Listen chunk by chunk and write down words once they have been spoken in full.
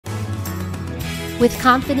With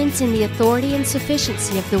confidence in the authority and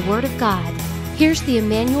sufficiency of the Word of God, here's the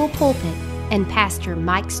Emmanuel pulpit and Pastor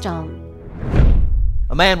Mike Stone.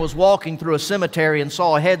 A man was walking through a cemetery and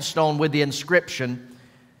saw a headstone with the inscription,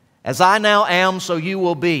 "As I now am, so you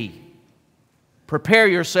will be. Prepare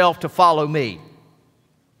yourself to follow me."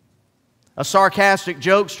 A sarcastic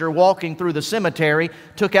jokester walking through the cemetery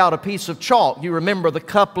took out a piece of chalk. You remember the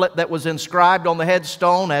couplet that was inscribed on the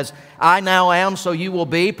headstone, "As I now am, so you will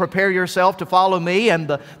be. Prepare yourself to follow me." And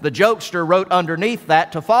the jokester wrote underneath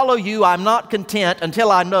that, "To follow you, I'm not content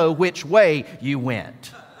until I know which way you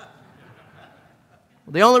went."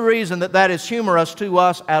 The only reason that is humorous to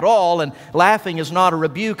us at all, and laughing is not a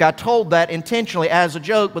rebuke, I told that intentionally as a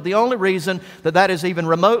joke, but the only reason that is even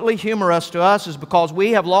remotely humorous to us is because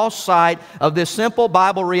we have lost sight of this simple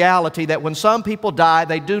Bible reality that when some people die,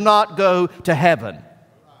 they do not go to heaven.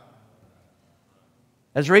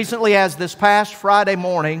 As recently as this past Friday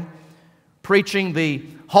morning, preaching the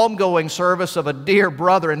homegoing service of a dear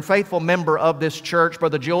brother and faithful member of this church,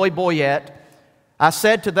 Brother Joey Boyette, I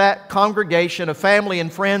said to that congregation of family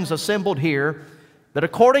and friends assembled here that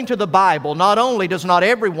according to the Bible, not only does not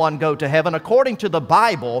everyone go to heaven, according to the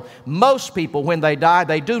Bible, most people, when they die,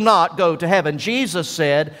 they do not go to heaven. Jesus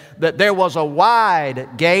said that there was a wide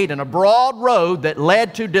gate and a broad road that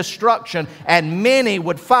led to destruction, and many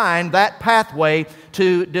would find that pathway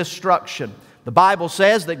to destruction. The Bible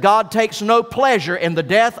says that God takes no pleasure in the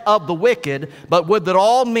death of the wicked, but would that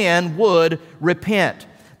all men would repent.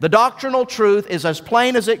 The doctrinal truth is as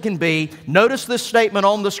plain as it can be. Notice this statement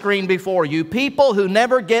on the screen before you. People who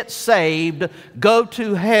never get saved go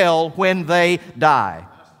to hell when they die.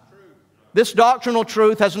 This doctrinal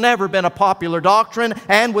truth has never been a popular doctrine,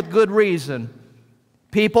 and with good reason.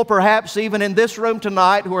 People, perhaps even in this room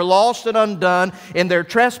tonight, who are lost and undone in their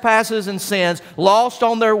trespasses and sins, lost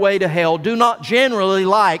on their way to hell, do not generally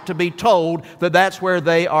like to be told that that's where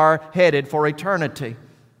they are headed for eternity.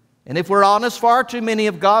 And if we're honest, far too many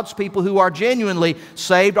of God's people who are genuinely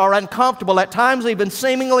saved are uncomfortable, at times even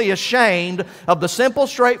seemingly ashamed of the simple,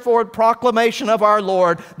 straightforward proclamation of our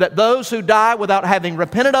Lord that those who die without having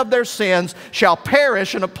repented of their sins shall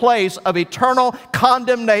perish in a place of eternal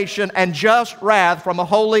condemnation and just wrath from a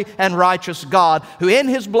holy and righteous God, who in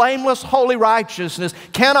His blameless holy righteousness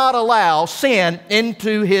cannot allow sin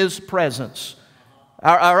into His presence.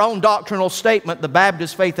 Our own doctrinal statement, the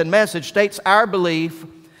Baptist Faith and Message, states our belief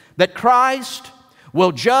that Christ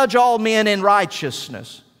will judge all men in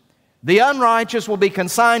righteousness. The unrighteous will be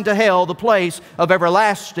consigned to hell, the place of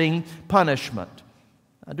everlasting punishment.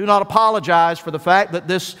 I do not apologize for the fact that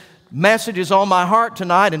this message is on my heart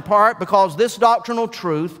tonight, in part because this doctrinal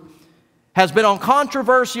truth has been on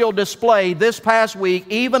controversial display this past week,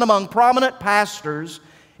 even among prominent pastors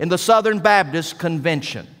in the Southern Baptist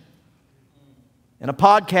Convention. In a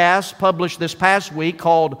podcast published this past week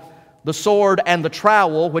called "The Sword and the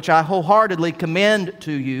Trowel," which I wholeheartedly commend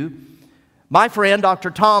to you, my friend Dr.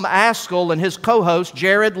 Tom Ascol and his co-host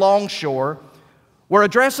Jared Longshore were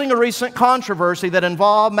addressing a recent controversy that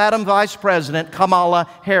involved Madam Vice President Kamala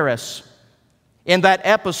Harris. In that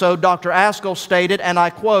episode, Dr. Ascol stated, and I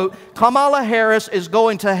quote, "Kamala Harris is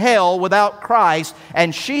going to hell without Christ,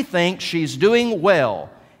 and she thinks she's doing well.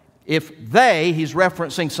 If they," he's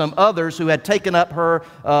referencing some others who had taken up her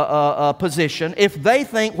position, "if they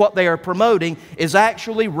think what they are promoting is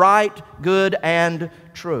actually right, good, and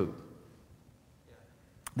true."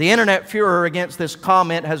 The internet furor against this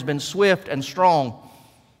comment has been swift and strong.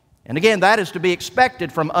 And again, that is to be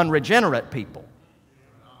expected from unregenerate people,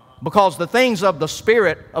 because the things of the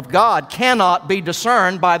Spirit of God cannot be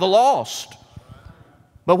discerned by the lost.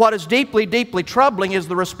 But what is deeply, deeply troubling is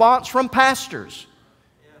the response from pastors,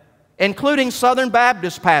 including Southern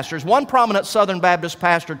Baptist pastors. One prominent Southern Baptist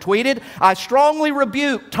pastor tweeted, "I strongly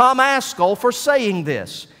rebuke Tom Ascol for saying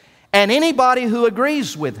this, and anybody who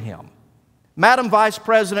agrees with him." Madam Vice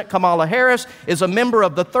President Kamala Harris is a member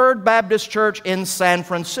of the Third Baptist Church in San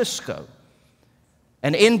Francisco,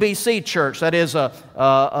 an NBC church, that is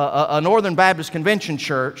a Northern Baptist Convention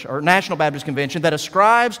church, or National Baptist Convention, that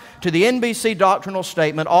ascribes to the NBC doctrinal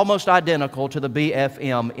statement almost identical to the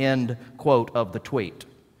BFM, end quote of the tweet.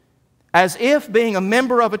 As if being a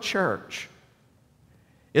member of a church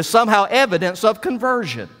is somehow evidence of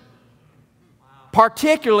conversion,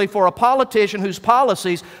 particularly for a politician whose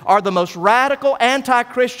policies are the most radical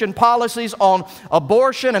anti-Christian policies on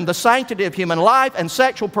abortion and the sanctity of human life and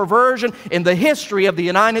sexual perversion in the history of the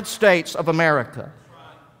United States of America.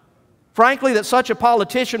 Frankly, that such a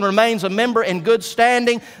politician remains a member in good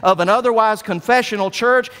standing of an otherwise confessional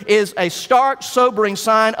church is a stark, sobering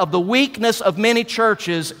sign of the weakness of many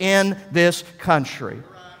churches in this country.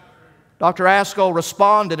 Dr. Askell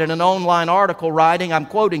responded in an online article writing, I'm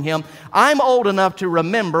quoting him, "I'm old enough to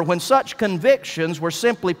remember when such convictions were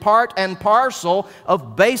simply part and parcel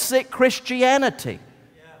of basic Christianity.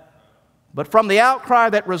 But from the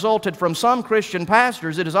outcry that resulted from some Christian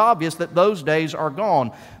pastors, it is obvious that those days are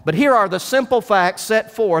gone. But here are the simple facts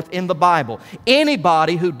set forth in the Bible.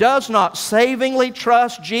 Anybody who does not savingly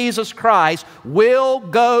trust Jesus Christ will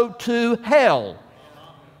go to hell."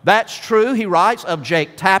 That's true, he writes, of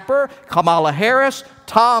Jake Tapper, Kamala Harris,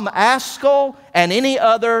 Tom Askell, and any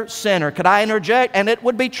other sinner. Could I interject? And it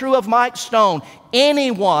would be true of Mike Stone.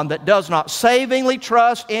 Anyone that does not savingly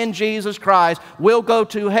trust in Jesus Christ will go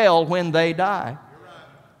to hell when they die.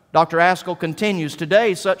 Dr. Askell continues,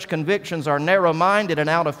 "Today such convictions are narrow-minded and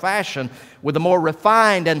out of fashion with the more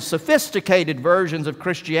refined and sophisticated versions of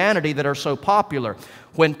Christianity that are so popular.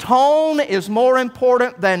 When tone is more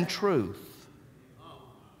important than truth,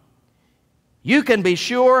 you can be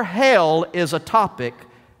sure hell is a topic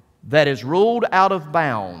that is ruled out of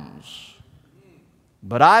bounds.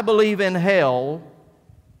 But I believe in hell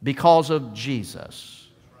because of Jesus."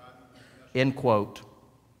 End quote.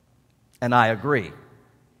 And I agree.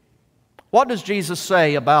 What does Jesus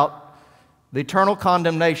say about the eternal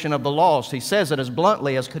condemnation of the lost? He says it as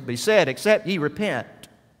bluntly as could be said, "Except ye repent,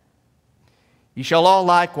 ye shall all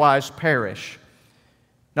likewise perish."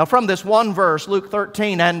 Now from this one verse, Luke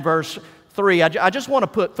 13 and verse 3, I just want to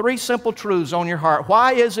put three simple truths on your heart.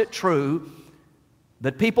 Why is it true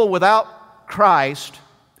that people without Christ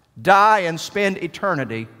die and spend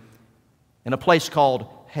eternity in a place called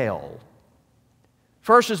hell?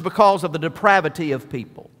 First is because of the depravity of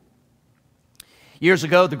people. Years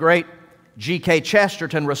ago, the great G.K.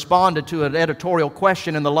 Chesterton responded to an editorial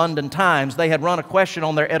question in the London Times. They had run a question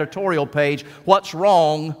on their editorial page, "What's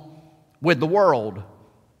wrong with the world?"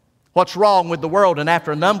 What's wrong with the world? And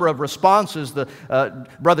after a number of responses,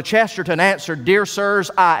 Brother Chesterton answered, "Dear sirs,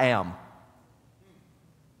 I am."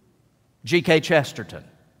 G.K. Chesterton.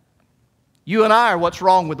 You and I are what's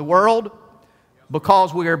wrong with the world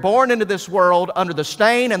because we are born into this world under the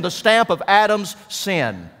stain and the stamp of Adam's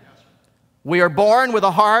sin. We are born with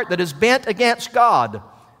a heart that is bent against God.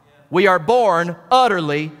 We are born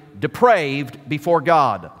utterly depraved before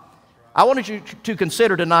God. I wanted you to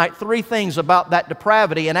consider tonight three things about that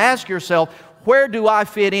depravity and ask yourself, where do I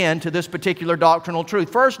fit into this particular doctrinal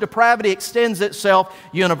truth? First, depravity extends itself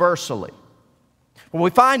universally. Well, we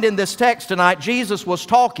find in this text tonight, Jesus was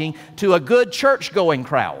talking to a good church-going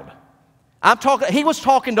crowd. He was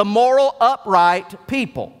talking to moral, upright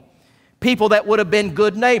people. People that would have been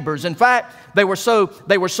good neighbors. In fact, they were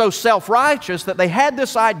so self-righteous that they had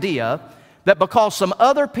this idea that because some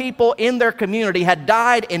other people in their community had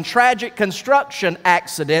died in tragic construction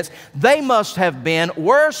accidents, they must have been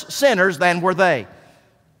worse sinners than were they.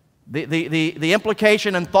 The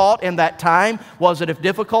implication and thought in that time was that if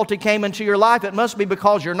difficulty came into your life, it must be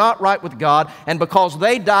because you're not right with God, and because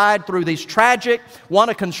they died through these tragic, one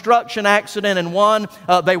a construction accident and one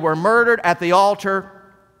they were murdered at the altar.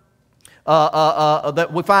 That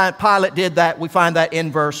we find Pilate did that. We find that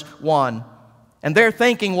in verse 1. And their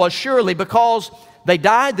thinking was, surely because they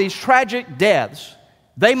died these tragic deaths,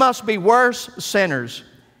 they must be worse sinners.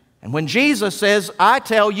 And when Jesus says, I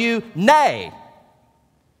tell you, nay,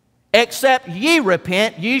 except ye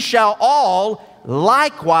repent, ye shall all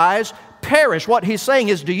likewise perish. What he's saying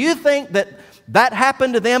is, do you think that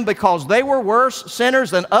happened to them because they were worse sinners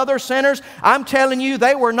than other sinners? I'm telling you,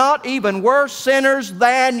 they were not even worse sinners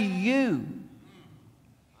than you.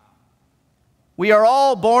 We are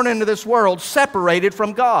all born into this world separated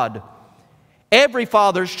from God. Every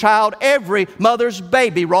father's child, every mother's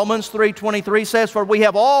baby. Romans 3:23 says, for we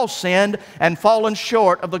have all sinned and fallen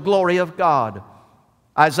short of the glory of God.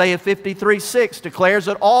 Isaiah 53:6 declares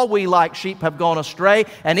that all we like sheep have gone astray,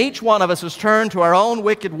 and each one of us has turned to our own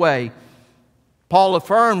wicked way. Paul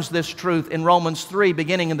affirms this truth in Romans 3,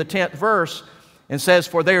 beginning in the 10th verse, and says,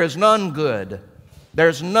 for there is none good. There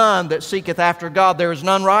is none that seeketh after God. There is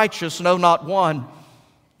none righteous, no, not one.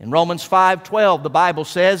 In Romans 5:12, the Bible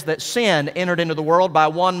says that sin entered into the world by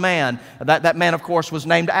one man. That man, of course, was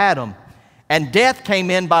named Adam. And death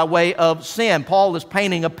came in by way of sin. Paul is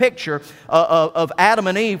painting a picture of Adam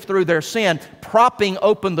and Eve through their sin, propping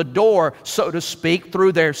open the door, so to speak,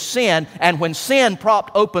 through their sin. And when sin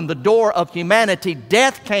propped open the door of humanity,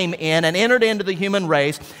 death came in and entered into the human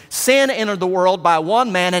race. Sin entered the world by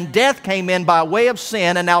one man, and death came in by way of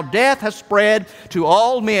sin. And now death has spread to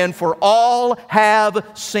all men, for all have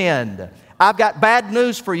sinned. I've got bad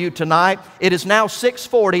news for you tonight. It is now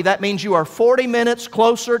 6:40. That means you are 40 minutes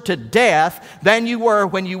closer to death than you were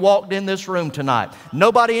when you walked in this room tonight.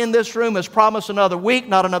 Nobody in this room has promised another week,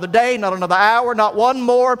 not another day, not another hour, not one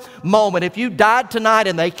more moment. If you died tonight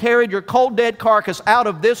and they carried your cold dead carcass out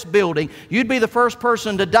of this building, you'd be the first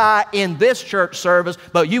person to die in this church service,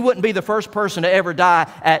 but you wouldn't be the first person to ever die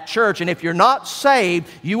at church. And if you're not saved,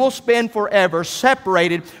 you will spend forever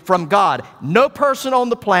separated from God. No person on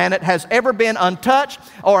the planet has ever been untouched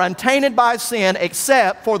or untainted by sin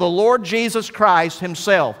except for the Lord Jesus Christ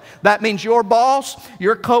Himself. That means your boss,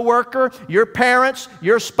 your coworker, your parents,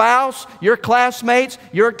 your spouse, your classmates,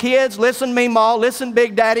 your kids, listen Meemaw, listen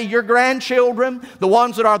Big Daddy, your grandchildren, the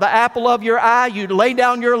ones that are the apple of your eye, you lay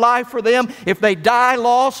down your life for them. If they die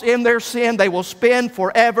lost in their sin, they will spend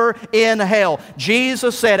forever in hell.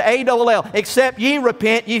 Jesus said, A-double-L, except ye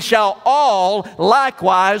repent, ye shall all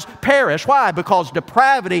likewise perish. Why? Because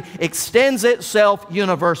depravity extends itself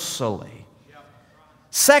universally.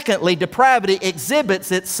 Secondly, depravity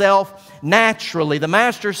exhibits itself naturally. The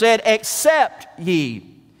Master said, except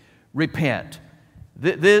ye repent.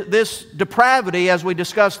 This depravity, as we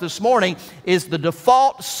discussed this morning, is the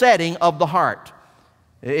default setting of the heart.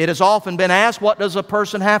 It has often been asked, what does a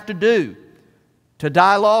person have to do to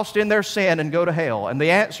die lost in their sin and go to hell? And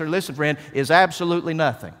the answer, listen friend, is absolutely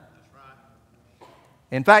nothing.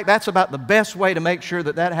 In fact, that's about the best way to make sure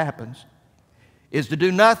that that happens, is to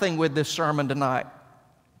do nothing with this sermon tonight,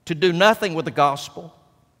 to do nothing with the gospel,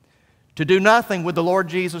 to do nothing with the Lord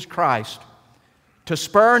Jesus Christ, to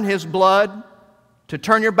spurn His blood, to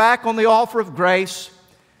turn your back on the offer of grace,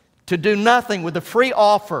 to do nothing with the free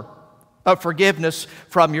offer of forgiveness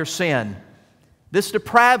from your sin. This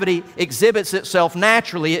depravity exhibits itself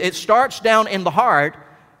naturally. It starts down in the heart,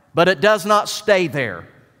 but it does not stay there.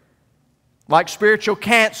 Like spiritual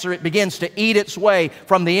cancer, it begins to eat its way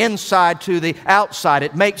from the inside to the outside.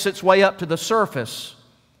 It makes its way up to the surface.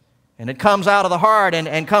 And it comes out of the heart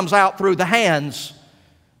and comes out through the hands.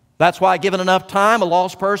 That's why, given enough time, a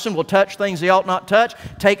lost person will touch things he ought not touch,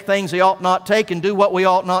 take things he ought not take, and do what we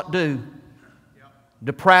ought not do.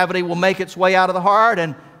 Depravity will make its way out of the heart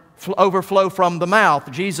and overflow from the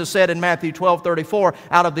mouth. Jesus said in Matthew 12:34,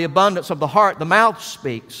 out of the abundance of the heart, the mouth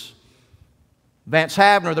speaks. Vance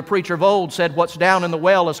Havner, the preacher of old, said what's down in the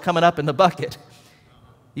well is coming up in the bucket.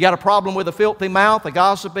 You got a problem with a filthy mouth, a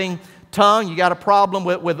gossiping tongue, you got a problem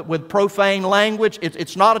with profane language.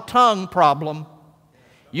 It's not a tongue problem.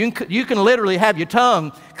 You can literally have your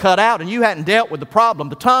tongue cut out and you hadn't dealt with the problem.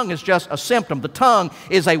 The tongue is just a symptom. The tongue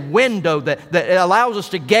is a window that allows us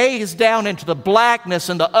to gaze down into the blackness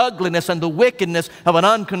and the ugliness and the wickedness of an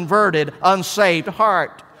unconverted, unsaved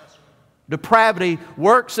heart. Depravity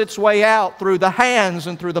works its way out through the hands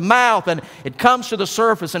and through the mouth, and it comes to the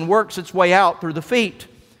surface and works its way out through the feet.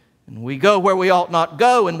 And we go where we ought not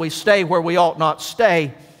go, and we stay where we ought not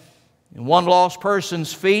stay. And one lost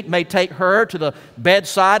person's feet may take her to the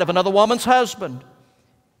bedside of another woman's husband.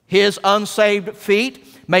 His unsaved feet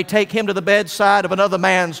may take him to the bedside of another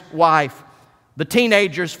man's wife. The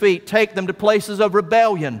teenager's feet take them to places of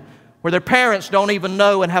rebellion where their parents don't even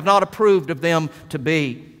know and have not approved of them to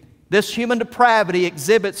be. This human depravity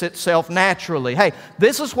exhibits itself naturally. Hey,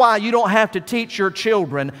 this is why you don't have to teach your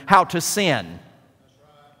children how to sin.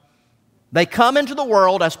 They come into the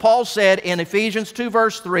world, as Paul said in Ephesians 2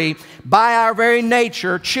 verse 3, by our very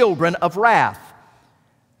nature, children of wrath.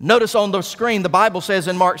 Notice on the screen, the Bible says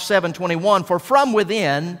in Mark 7:21, for from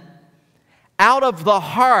within, out of the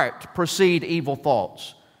heart proceed evil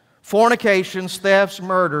thoughts, fornications, thefts,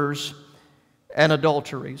 murders, and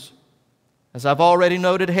adulteries. As I've already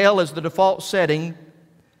noted, hell is the default setting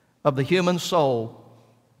of the human soul.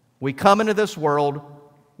 We come into this world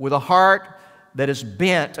with a heart that is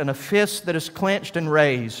bent and a fist that is clenched and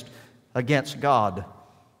raised against God.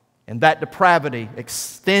 And that depravity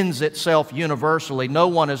extends itself universally. No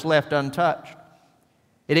one is left untouched.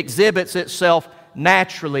 It exhibits itself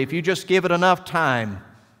naturally. If you just give it enough time,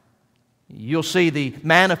 you'll see the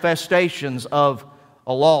manifestations of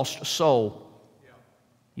a lost soul.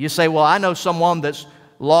 You say, well, I know someone that's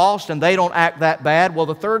lost and they don't act that bad. Well,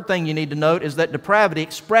 the third thing you need to note is that depravity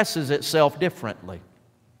expresses itself differently.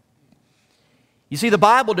 You see, the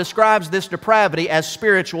Bible describes this depravity as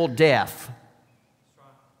spiritual death.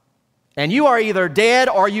 And you are either dead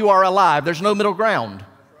or you are alive. There's no middle ground.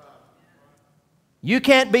 You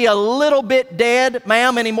can't be a little bit dead,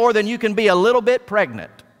 ma'am, any more than you can be a little bit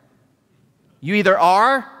pregnant. You either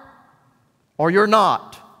are or you're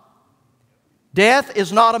not. Death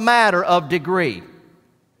is not a matter of degree.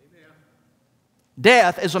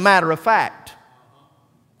 Death is a matter of fact.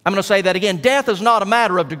 I'm going to say that again. Death is not a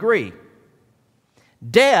matter of degree.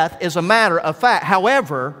 Death is a matter of fact.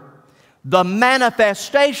 However, the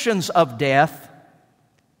manifestations of death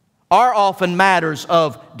are often matters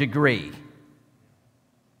of degree.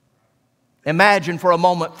 Imagine for a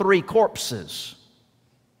moment 3 corpses.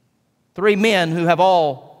 3 men who have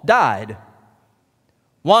all died.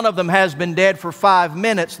 One of them has been dead for 5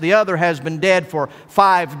 minutes, the other has been dead for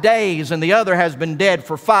 5 days, and the other has been dead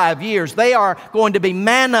for 5 years. They are going to be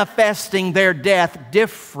manifesting their death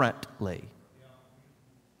differently.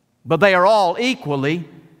 But they are all equally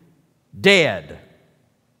dead.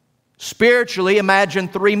 Spiritually, imagine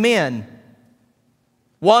 3 men.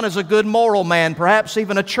 One is a good moral man, perhaps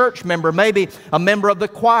even a church member, maybe a member of the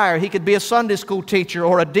choir. He could be a Sunday school teacher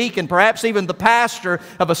or a deacon, perhaps even the pastor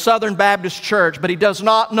of a Southern Baptist church, but he does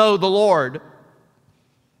not know the Lord.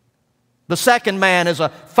 The second man is a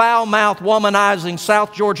foul-mouthed, womanizing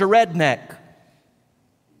South Georgia redneck.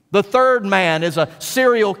 The third man is a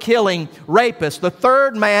serial-killing rapist. The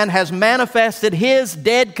third man has manifested his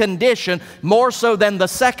dead condition more so than the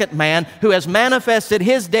second man, who has manifested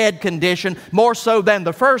his dead condition more so than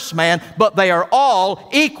the first man, but they are all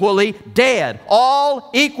equally dead,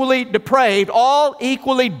 all equally depraved, all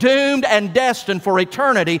equally doomed and destined for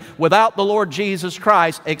eternity without the Lord Jesus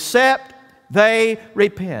Christ, except they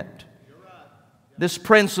repent. This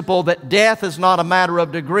principle that death is not a matter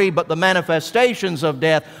of degree, but the manifestations of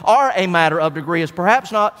death are a matter of degree is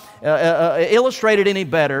perhaps not illustrated any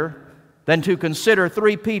better than to consider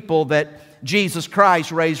 3 people that Jesus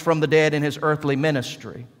Christ raised from the dead in His earthly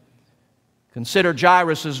ministry. Consider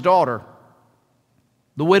Jairus' daughter,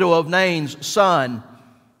 the widow of Nain's son,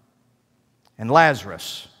 and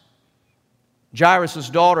Lazarus.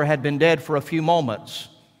 Jairus' daughter had been dead for a few moments.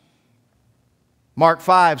 Mark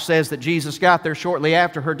 5 says that Jesus got there shortly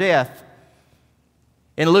after her death.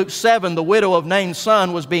 In Luke 7, the widow of Nain's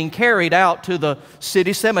son was being carried out to the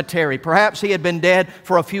city cemetery. Perhaps he had been dead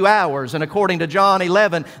for a few hours. And according to John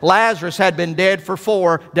 11, Lazarus had been dead for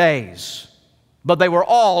 4 days. But they were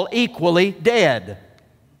all equally dead.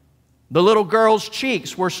 The little girl's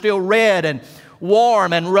cheeks were still red and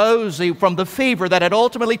warm and rosy from the fever that had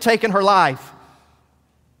ultimately taken her life.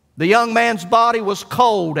 The young man's body was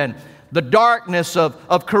cold, and the darkness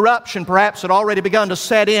of corruption perhaps had already begun to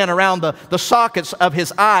set in around the sockets of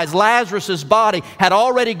his eyes. Lazarus' body had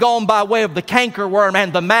already gone by way of the cankerworm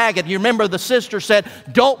and the maggot. You remember the sister said,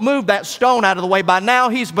 "Don't move that stone out of the way. By now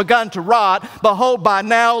he's begun to rot. Behold, by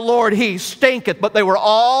now, Lord, he stinketh." But they were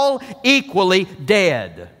all equally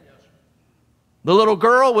dead. The little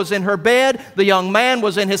girl was in her bed. The young man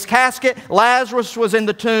was in his casket. Lazarus was in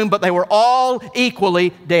the tomb, but they were all equally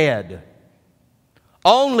dead.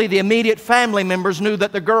 Only the immediate family members knew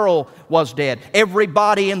that the girl was dead.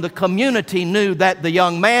 Everybody in the community knew that the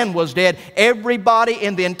young man was dead. Everybody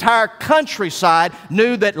in the entire countryside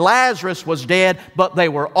knew that Lazarus was dead, but they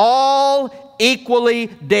were all equally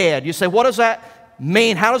dead. You say, what does that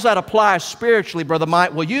mean? How does that apply spiritually, Brother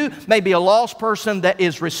Mike? Well, you may be a lost person that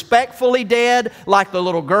is respectfully dead like the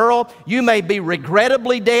little girl. You may be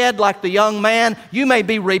regrettably dead like the young man. You may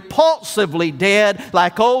be repulsively dead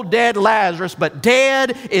like old dead Lazarus. But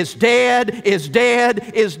dead is dead is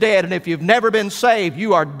dead is dead. And if you've never been saved,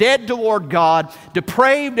 you are dead toward God,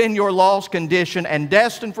 depraved in your lost condition, and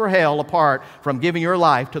destined for hell apart from giving your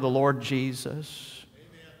life to the Lord Jesus.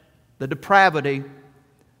 Amen. The depravity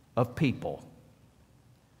of people.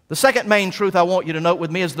 The second main truth I want you to note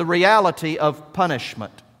with me is the reality of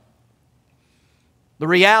punishment. The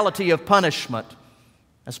reality of punishment.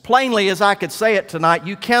 As plainly as I could say it tonight,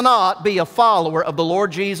 you cannot be a follower of the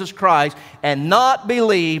Lord Jesus Christ and not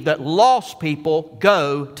believe that lost people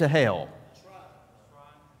go to hell.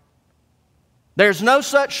 There's no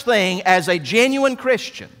such thing as a genuine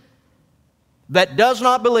Christian that does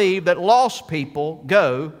not believe that lost people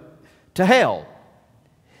go to hell.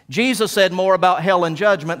 Jesus said more about hell and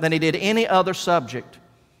judgment than He did any other subject.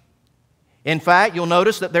 In fact, you'll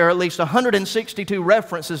notice that there are at least 162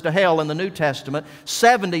 references to hell in the New Testament.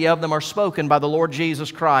 70 of them are spoken by the Lord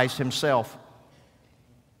Jesus Christ Himself.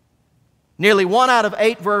 Nearly 1 out of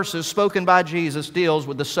 8 verses spoken by Jesus deals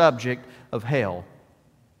with the subject of hell.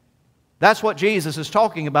 That's what Jesus is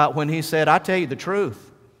talking about when He said, "I tell you the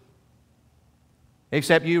truth,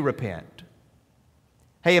 except you repent."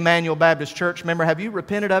 Hey, Emmanuel Baptist Church member, have you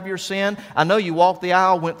repented of your sin? I know you walked the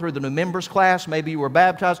aisle, went through the new members class, maybe you were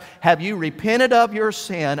baptized. Have you repented of your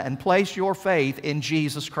sin and placed your faith in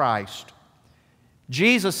Jesus Christ?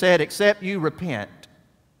 Jesus said, except you repent,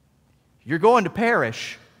 you're going to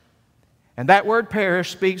perish. And that word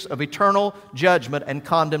perish speaks of eternal judgment and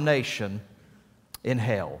condemnation in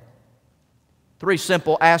hell. 3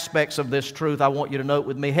 simple aspects of this truth I want you to note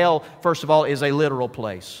with me. Hell, first of all, is a literal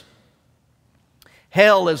place.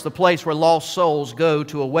 Hell is the place where lost souls go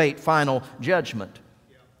to await final judgment.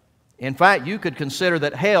 In fact, you could consider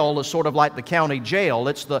that hell is sort of like the county jail.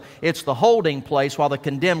 It's the holding place while the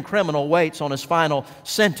condemned criminal waits on his final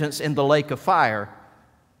sentence in the lake of fire.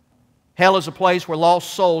 Hell is a place where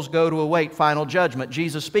lost souls go to await final judgment.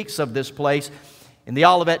 Jesus speaks of this place in the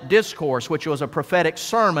Olivet Discourse, which was a prophetic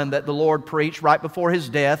sermon that the Lord preached right before His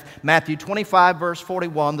death. Matthew 25, verse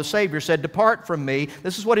 41, the Savior said, "Depart from me."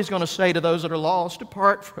 This is what He's going to say to those that are lost.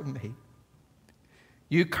 "Depart from me,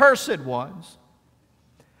 you cursed ones."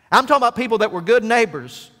 I'm talking about people that were good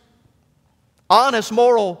neighbors, honest,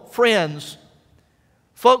 moral friends,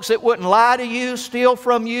 folks that wouldn't lie to you, steal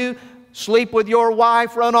from you, sleep with your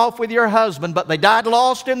wife, run off with your husband, but they died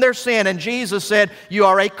lost in their sin, and Jesus said, "You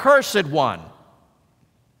are a cursed one.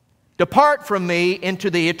 Depart from me into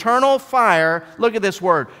the eternal fire," look at this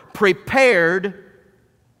word, "prepared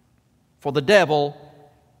for the devil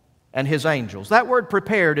and his angels." That word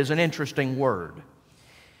 "prepared" is an interesting word.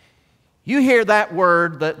 You hear that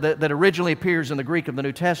word that originally appears in the Greek of the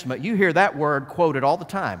New Testament, you hear that word quoted all the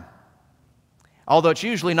time. Although it's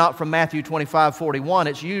usually not from Matthew 25:41,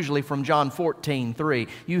 it's usually from John 14:3.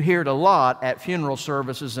 You hear it a lot at funeral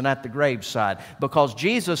services and at the graveside, because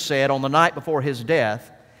Jesus said on the night before His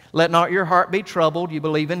death, "Let not your heart be troubled. You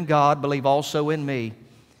believe in God, believe also in me.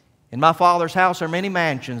 In my Father's house are many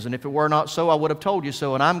mansions, and if it were not so, I would have told you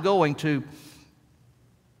so. And I'm going to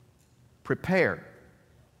prepare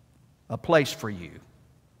a place for you.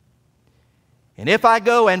 And if I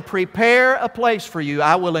go and prepare a place for you,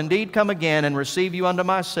 I will indeed come again and receive you unto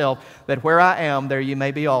myself, that where I am, there you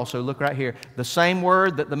may be also." Look right here. The same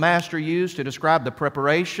word that the Master used to describe the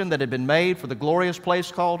preparation that had been made for the glorious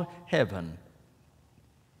place called heaven.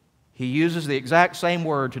 He uses the exact same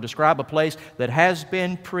word to describe a place that has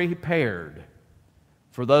been prepared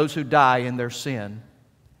for those who die in their sin.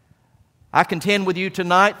 I contend with you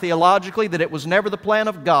tonight theologically that it was never the plan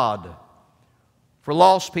of God for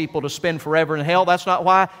lost people to spend forever in hell. That's not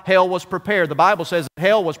why hell was prepared. The Bible says that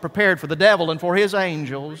hell was prepared for the devil and for his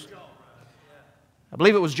angels. I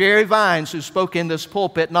believe it was Jerry Vines who spoke in this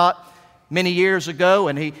pulpit not many years ago,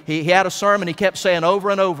 and he had a sermon he kept saying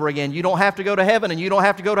over and over again, "You don't have to go to heaven and you don't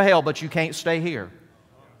have to go to hell, but you can't stay here.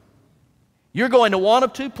 You're going to one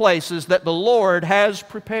of two places that the Lord has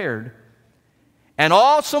prepared. An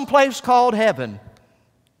awesome place called heaven,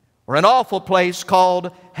 or an awful place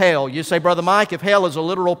called hell." You say, "Brother Mike, if hell is a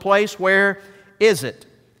literal place, where is it?"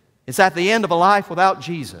 It's at the end of a life without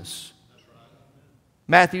Jesus.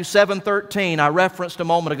 Matthew 7:13, I referenced a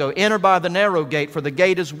moment ago, "Enter by the narrow gate, for the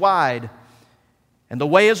gate is wide, and the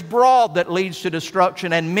way is broad that leads to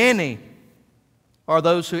destruction, and many are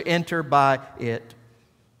those who enter by it."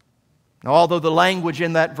 Now, although the language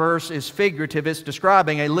in that verse is figurative, it's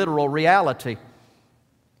describing a literal reality.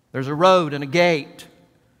 There's a road and a gate.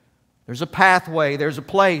 There's a pathway. There's a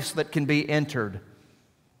place that can be entered.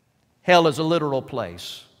 Hell is a literal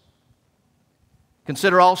place.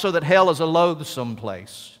 Consider also that hell is a loathsome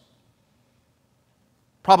place.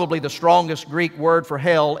 Probably the strongest Greek word for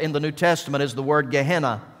hell in the New Testament is the word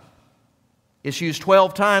Gehenna. It's used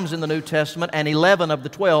 12 times in the New Testament, and 11 of the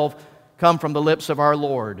 12 come from the lips of our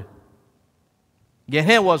Lord.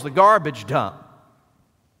 Gehenna was the garbage dump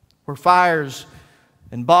where fires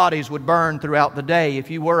and bodies would burn throughout the day.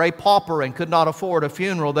 If you were a pauper and could not afford a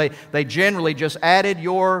funeral, they generally just added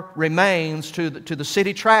your remains to the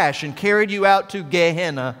city trash and carried you out to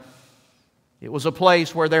Gehenna. It was a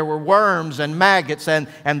place where there were worms and maggots, and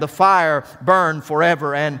the fire burned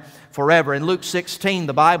forever and forever. In Luke 16,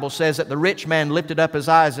 the Bible says that the rich man lifted up his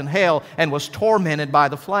eyes in hell and was tormented by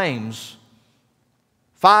the flames.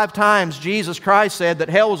 5 times Jesus Christ said that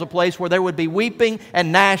hell was a place where there would be weeping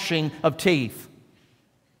and gnashing of teeth.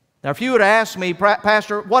 Now, if you would ask me,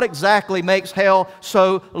 "Pastor, what exactly makes hell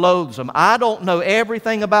so loathsome?" I don't know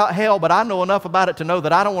everything about hell, but I know enough about it to know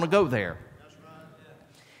that I don't want to go there.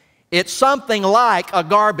 It's something like a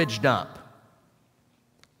garbage dump.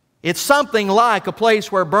 It's something like a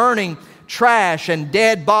place where burning trash and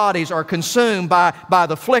dead bodies are consumed by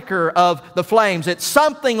the flicker of the flames. It's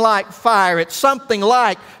something like fire. It's something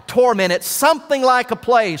like torment. It's something like a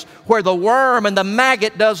place where the worm and the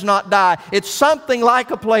maggot does not die. It's something like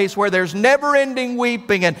a place where there's never-ending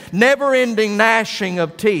weeping and never-ending gnashing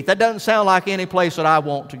of teeth. That doesn't sound like any place that I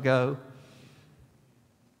want to go.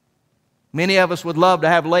 Many of us would love to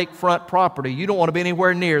have lakefront property. You don't want to be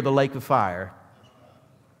anywhere near the lake of fire.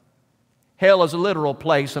 Hell is a literal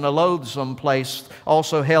place and a loathsome place.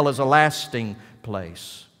 Also, hell is a lasting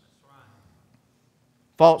place.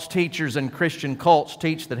 False teachers and Christian cults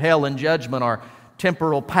teach that hell and judgment are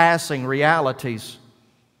temporal passing realities.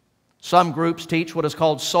 Some groups teach what is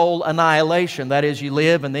called soul annihilation. That is, you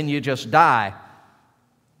live and then you just die.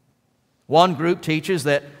 One group teaches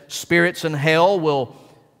that spirits in hell will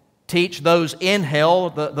teach those in hell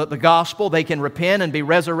the gospel. They can repent and be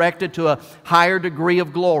resurrected to a higher degree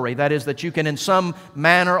of glory. That is, that you can in some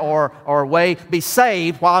manner or way be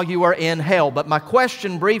saved while you are in hell. But my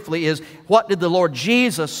question briefly is, what did the Lord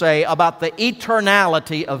Jesus say about the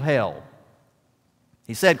eternality of hell?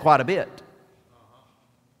 He said quite a bit.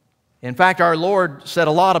 In fact, our Lord said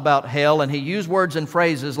a lot about hell, and He used words and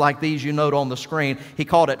phrases like these you note on the screen. He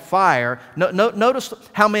called it fire. Notice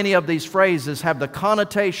how many of these phrases have the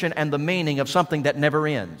connotation and the meaning of something that never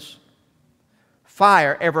ends.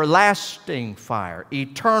 Fire, everlasting fire,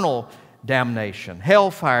 eternal damnation,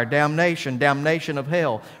 hellfire, damnation, damnation of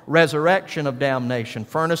hell, resurrection of damnation,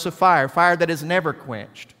 furnace of fire, fire that is never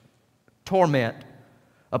quenched, torment,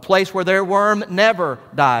 a place where their worm never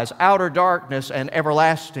dies, outer darkness and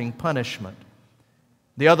everlasting punishment.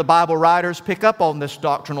 The other Bible writers pick up on this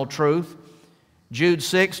doctrinal truth. Jude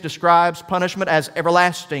 6 describes punishment as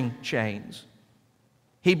everlasting chains.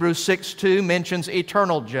 Hebrews 6:2 mentions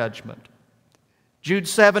eternal judgment. Jude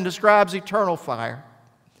 7 describes eternal fire.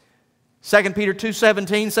 2 Peter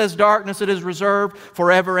 2:17 says darkness it is reserved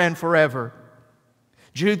forever and forever.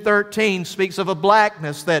 Jude 13 speaks of a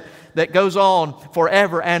blackness that goes on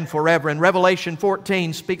forever and forever. And Revelation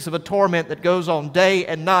 14 speaks of a torment that goes on day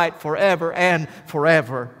and night forever and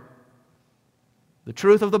forever. The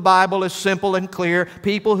truth of the Bible is simple and clear.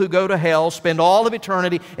 People who go to hell spend all of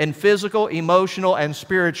eternity in physical, emotional, and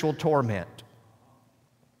spiritual torment.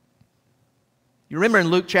 You remember in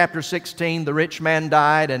Luke chapter 16, the rich man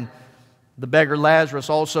died and the beggar Lazarus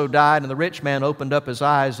also died, and the rich man opened up his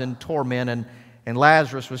eyes in torment, and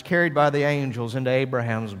Lazarus was carried by the angels into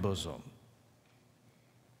Abraham's bosom.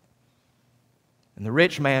 And the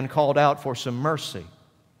rich man called out for some mercy.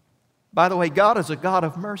 By the way, God is a God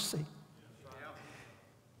of mercy.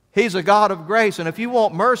 He's a God of grace, and if you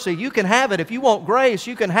want mercy, you can have it. If you want grace,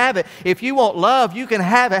 you can have it. If you want love, you can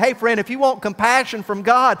have it. Hey friend, if you want compassion from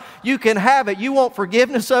God, you can have it. You want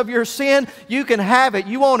forgiveness of your sin, you can have it.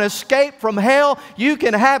 You want escape from hell, you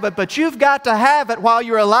can have it. But you've got to have it while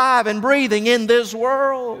you're alive and breathing in this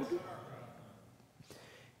world.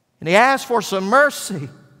 And he asked for some mercy.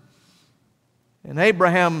 And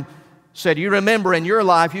Abraham said, you remember in your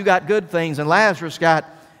life you got good things, and Lazarus got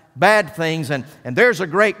bad things, and there's a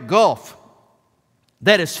great gulf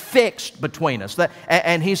that is fixed between us.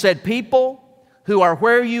 And he said, people who are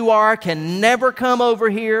where you are can never come over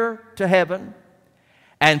here to heaven.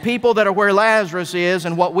 And people that are where Lazarus is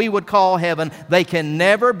and what we would call heaven, they can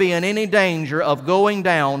never be in any danger of going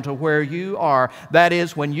down to where you are. That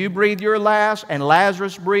is, when you breathe your last and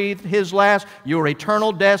Lazarus breathed his last, your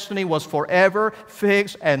eternal destiny was forever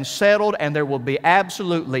fixed and settled, and there will be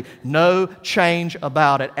absolutely no change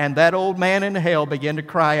about it. And that old man in hell began to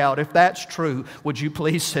cry out, if that's true, would you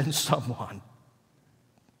please send someone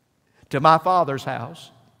to my Father's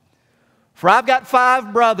house? For I've got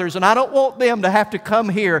 5 brothers, and I don't want them to have to come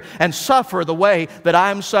here and suffer the way that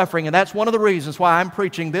I'm suffering. And that's one of the reasons why I'm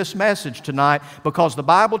preaching this message tonight, because the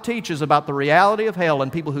Bible teaches about the reality of hell,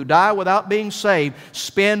 and people who die without being saved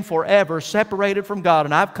spend forever separated from God.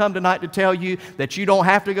 And I've come tonight to tell you that you don't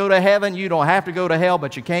have to go to heaven, you don't have to go to hell,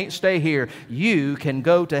 but you can't stay here. You can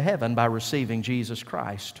go to heaven by receiving Jesus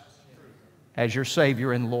Christ as your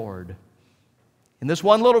Savior and Lord. In this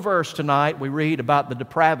one little verse tonight, we read about the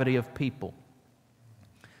depravity of people,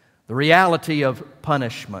 the reality of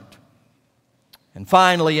punishment, and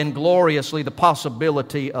finally and gloriously, the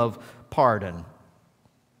possibility of pardon.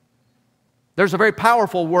 There's a very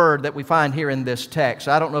powerful word that we find here in this text.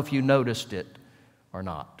 I don't know if you noticed it or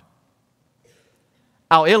not.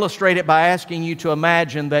 I'll illustrate it by asking you to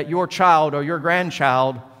imagine that your child or your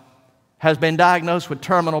grandchild has been diagnosed with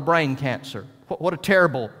terminal brain cancer. What a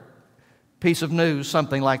terrible piece of news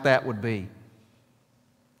something like that would be.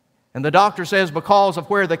 And the doctor says because of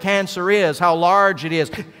where the cancer is, how large it is,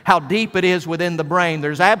 how deep it is within the brain,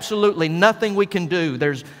 there's absolutely nothing we can do.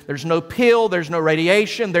 There's no pill, there's no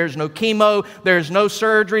radiation, there's no chemo, there's no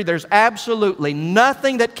surgery, there's absolutely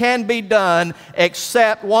nothing that can be done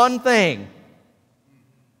except one thing.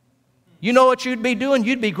 You know what you'd be doing?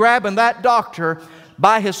 You'd be grabbing that doctor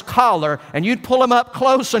by his collar, and you'd pull him up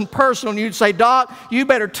close and personal, and you'd say, Doc, you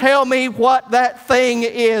better tell me what that thing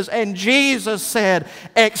is. And Jesus said,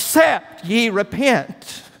 except ye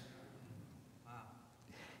repent,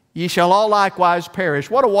 ye shall all likewise perish.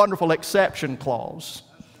 What a wonderful exception clause.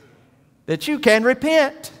 That you can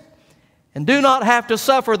repent and do not have to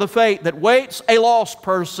suffer the fate that waits a lost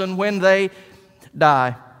person when they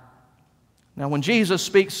die. Now, when Jesus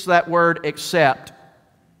speaks that word except,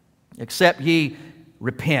 except ye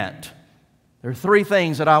repent. There are three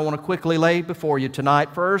things that I want to quickly lay before you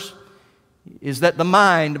tonight. First is that the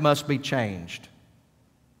mind must be changed.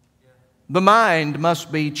 The mind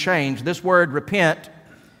must be changed. This word repent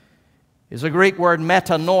is a Greek word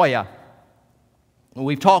metanoia.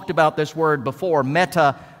 We've talked about this word before,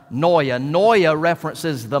 metanoia. Noia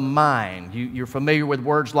references the mind. You're familiar with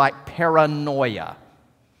words like paranoia.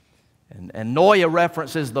 And noia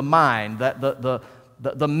references the mind.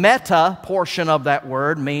 The meta portion of that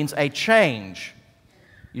word means a change.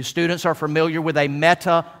 You students are familiar with a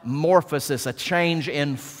metamorphosis, a change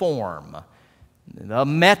in form. The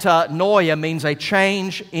metanoia means a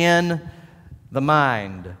change in the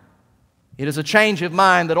mind. It is a change of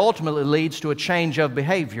mind that ultimately leads to a change of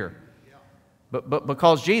behavior. But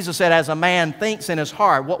because Jesus said, as a man thinks in his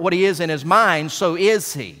heart, what he is in his mind, so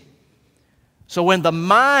is he. So when the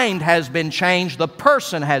mind has been changed, the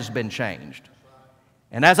person has been changed.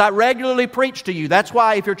 And as I regularly preach to you, that's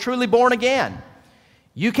why if you're truly born again,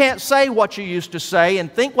 you can't say what you used to say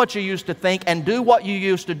and think what you used to think and do what you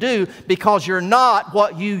used to do because you're not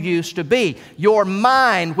what you used to be. Your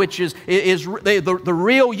mind, which is the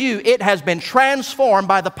real you, it has been transformed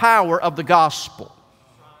by the power of the gospel.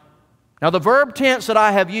 Now, the verb tense that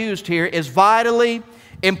I have used here is vitally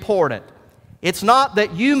important. It's not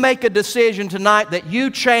that you make a decision tonight that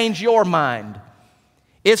you change your mind.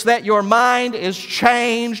 It's that your mind is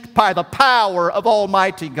changed by the power of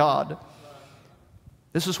Almighty God.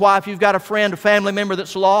 This is why if you've got a friend, a family member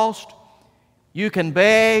that's lost, you can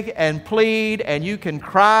beg and plead and you can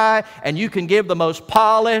cry and you can give the most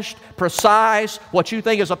polished, precise, what you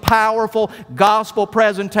think is a powerful gospel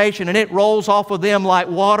presentation, and it rolls off of them like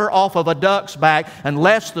water off of a duck's back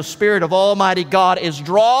unless the Spirit of Almighty God is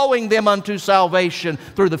drawing them unto salvation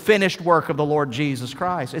through the finished work of the Lord Jesus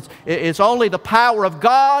Christ. It's only the power of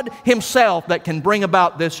God Himself that can bring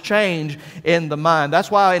about this change in the mind. That's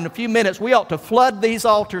why in a few minutes we ought to flood these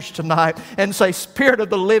altars tonight and say, Spirit of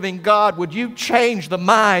the living God, would you change the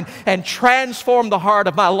mind and transform the heart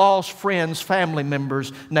of my lost friends, family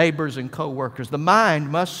members, neighbors, and co-workers. The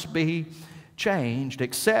mind must be changed,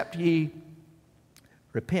 except ye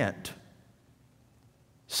repent.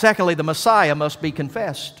 Secondly, the Messiah must be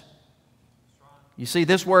confessed. You see,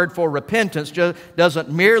 this word for repentance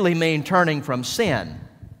doesn't merely mean turning from sin.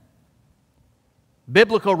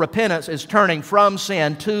 Biblical repentance is turning from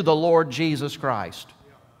sin to the Lord Jesus Christ.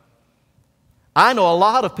 I know a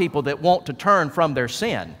lot of people that want to turn from their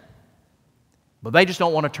sin, but they just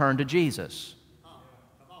don't want to turn to Jesus.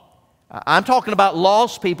 I'm talking about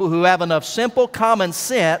lost people who have enough simple common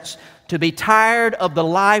sense to be tired of the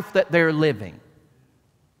life that they're living.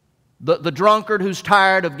 The drunkard who's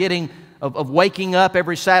tired of waking up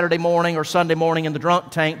every Saturday morning or Sunday morning in the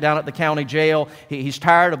drunk tank down at the county jail. He's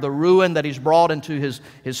tired of the ruin that he's brought into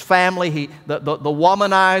his family. The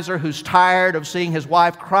womanizer who's tired of seeing his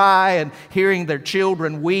wife cry and hearing their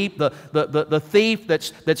children weep. The thief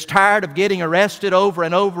that's tired of getting arrested over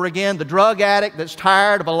and over again. The drug addict that's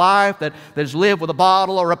tired of a life that's lived with a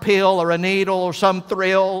bottle or a pill or a needle or some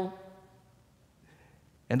thrill.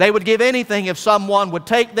 And they would give anything if someone would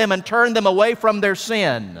take them and turn them away from their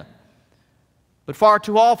sin. But far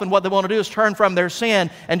too often what they want to do is turn from their sin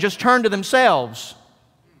and just turn to themselves.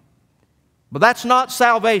 But that's not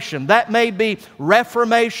salvation. That may be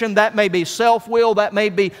reformation. That may be self-will. That may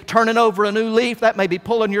be turning over a new leaf. That may be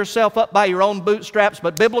pulling yourself up by your own bootstraps.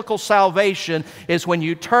 But biblical salvation is when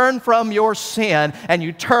you turn from your sin and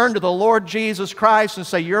you turn to the Lord Jesus Christ and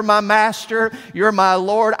say, You're my Master. You're my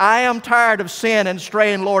Lord. I am tired of sin and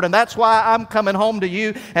straying, Lord. And that's why I'm coming home to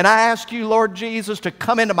you. And I ask you, Lord Jesus, to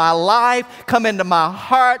come into my life, come into my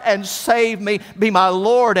heart and save me. Be my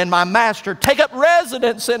Lord and my Master. Take up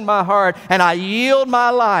residence in my heart. And I yield my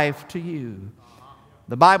life to you.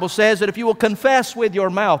 The Bible says that if you will confess with your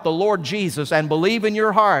mouth the Lord Jesus and believe in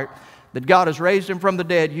your heart that God has raised Him from the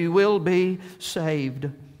dead, you will be saved.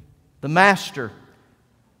 The Master,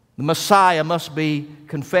 the Messiah must be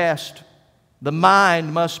confessed. The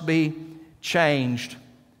mind must be changed.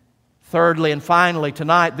 Thirdly and finally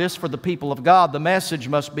tonight, this for the people of God, the message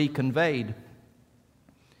must be conveyed.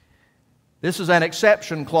 This is an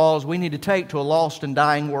exception clause we need to take to a lost and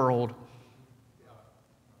dying world.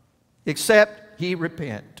 Except ye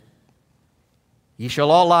repent, ye shall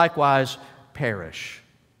all likewise perish.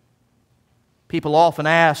 People often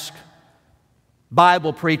ask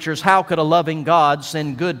Bible preachers, how could a loving God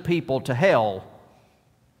send good people to hell?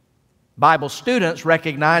 Bible students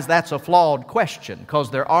recognize that's a flawed question because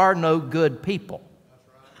there are no good people.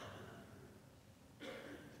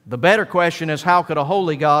 The better question is, how could a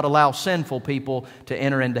holy God allow sinful people to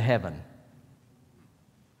enter into heaven?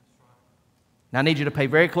 Now I need you to pay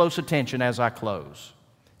very close attention as I close.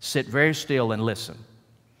 Sit very still and listen.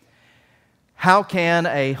 How can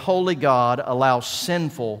a holy God allow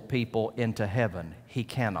sinful people into heaven? He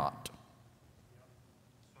cannot.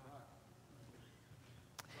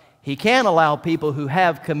 He can allow people who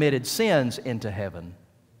have committed sins into heaven.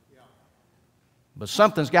 But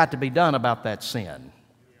something's got to be done about that sin.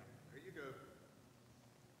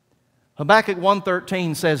 Habakkuk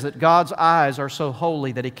 1:13 says that God's eyes are so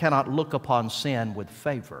holy that He cannot look upon sin with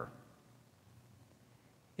favor.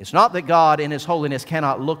 It's not that God in His holiness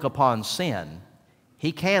cannot look upon sin.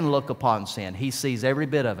 He can look upon sin. He sees every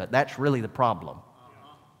bit of it. That's really the problem.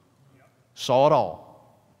 Saw it all.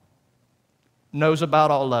 Knows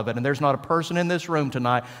about all of it. And there's not a person in this room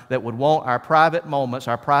tonight that would want our private moments,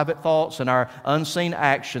 our private thoughts, and our unseen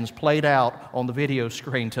actions played out on the video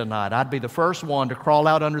screen tonight. I'd be the first one to crawl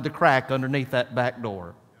out under the crack underneath that back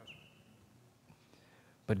door.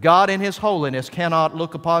 But God in His holiness cannot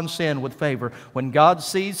look upon sin with favor. When God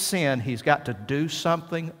sees sin, He's got to do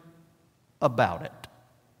something about it.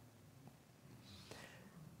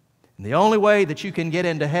 And the only way that you can get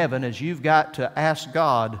into heaven is you've got to ask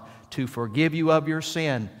God to forgive you of your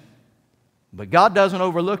sin. But God doesn't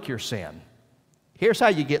overlook your sin. Here's how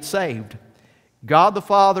you get saved. God the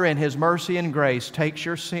Father in His mercy and grace takes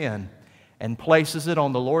your sin and places it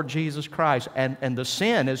on the Lord Jesus Christ, and the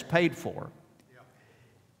sin is paid for.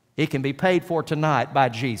 It can be paid for tonight by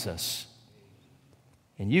Jesus.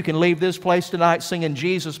 And you can leave this place tonight singing,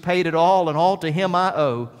 Jesus paid it all, and all to Him I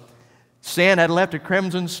owe. Sin had left a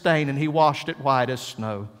crimson stain, and He washed it white as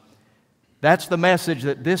snow. That's the message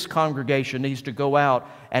that this congregation needs to go out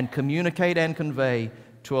and communicate and convey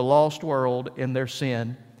to a lost world in their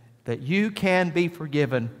sin, that you can be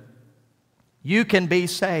forgiven. You can be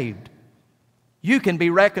saved. You can be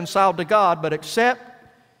reconciled to God, but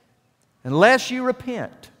unless you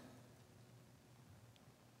repent,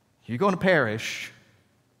 you're going to perish.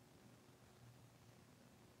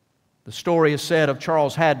 The story is said of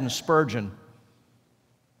Charles Haddon Spurgeon,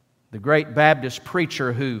 the great Baptist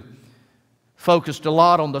preacher who focused a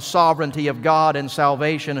lot on the sovereignty of God in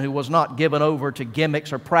salvation, who was not given over to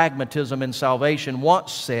gimmicks or pragmatism in salvation,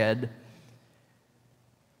 once said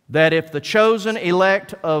that if the chosen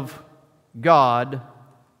elect of God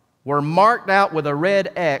were marked out with a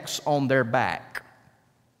red X on their back,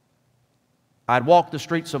 I'd walk the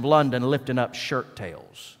streets of London lifting up shirt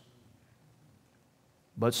tails.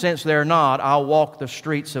 But since they're not, I'll walk the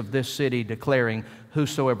streets of this city declaring,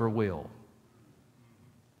 whosoever will,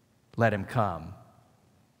 let him come.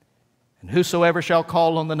 And whosoever shall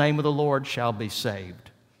call on the name of the Lord shall be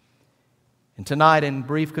saved. And tonight, in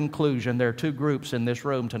brief conclusion, there are two groups in this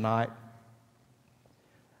room tonight.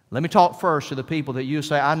 Let me talk first to the people that you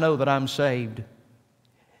say, I know that I'm saved.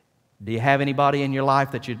 Do you have anybody in your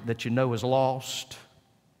life that you know is lost?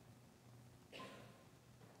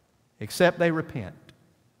 Except they repent.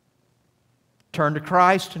 Turn to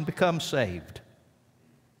Christ and become saved.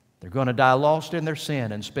 They're going to die lost in their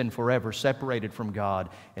sin and spend forever separated from God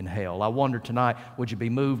in hell. I wonder tonight, would you be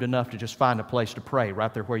moved enough to just find a place to pray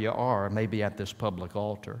right there where you are, or maybe at this public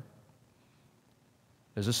altar?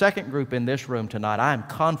 There's a second group in this room tonight. I am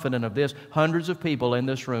confident of this. Hundreds of people in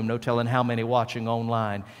this room, no telling how many watching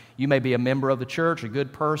online. You may be a member of the church, a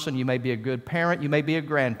good person. You may be a good parent. You may be a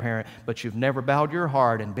grandparent, but you've never bowed your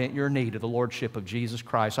heart and bent your knee to the Lordship of Jesus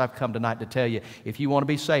Christ. I've come tonight to tell you, if you want to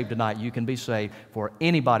be saved tonight, you can be saved. For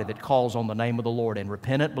anybody that calls on the name of the Lord in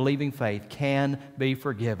repentant, believing faith can be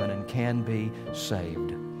forgiven and can be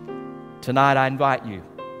saved. Tonight, I invite you,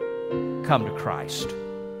 come to Christ.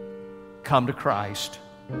 Come to Christ.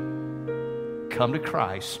 Come to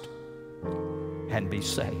Christ and be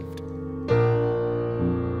saved.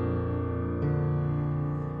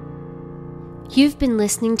 You've been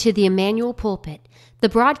listening to the Emmanuel Pulpit, the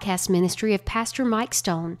broadcast ministry of Pastor Mike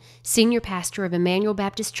Stone, Senior Pastor of Emmanuel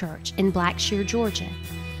Baptist Church in Blackshear, Georgia.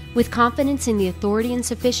 With confidence in the authority and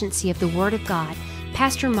sufficiency of the Word of God,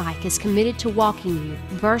 Pastor Mike is committed to walking you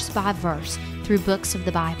verse by verse through books of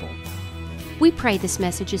the Bible. We pray this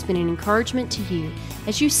message has been an encouragement to you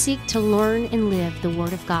as you seek to learn and live the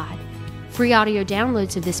Word of God. Free audio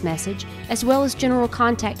downloads of this message, as well as general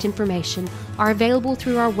contact information, are available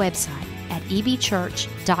through our website at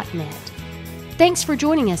ebchurch.net. Thanks for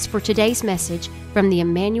joining us for today's message from the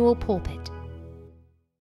Emmanuel Pulpit.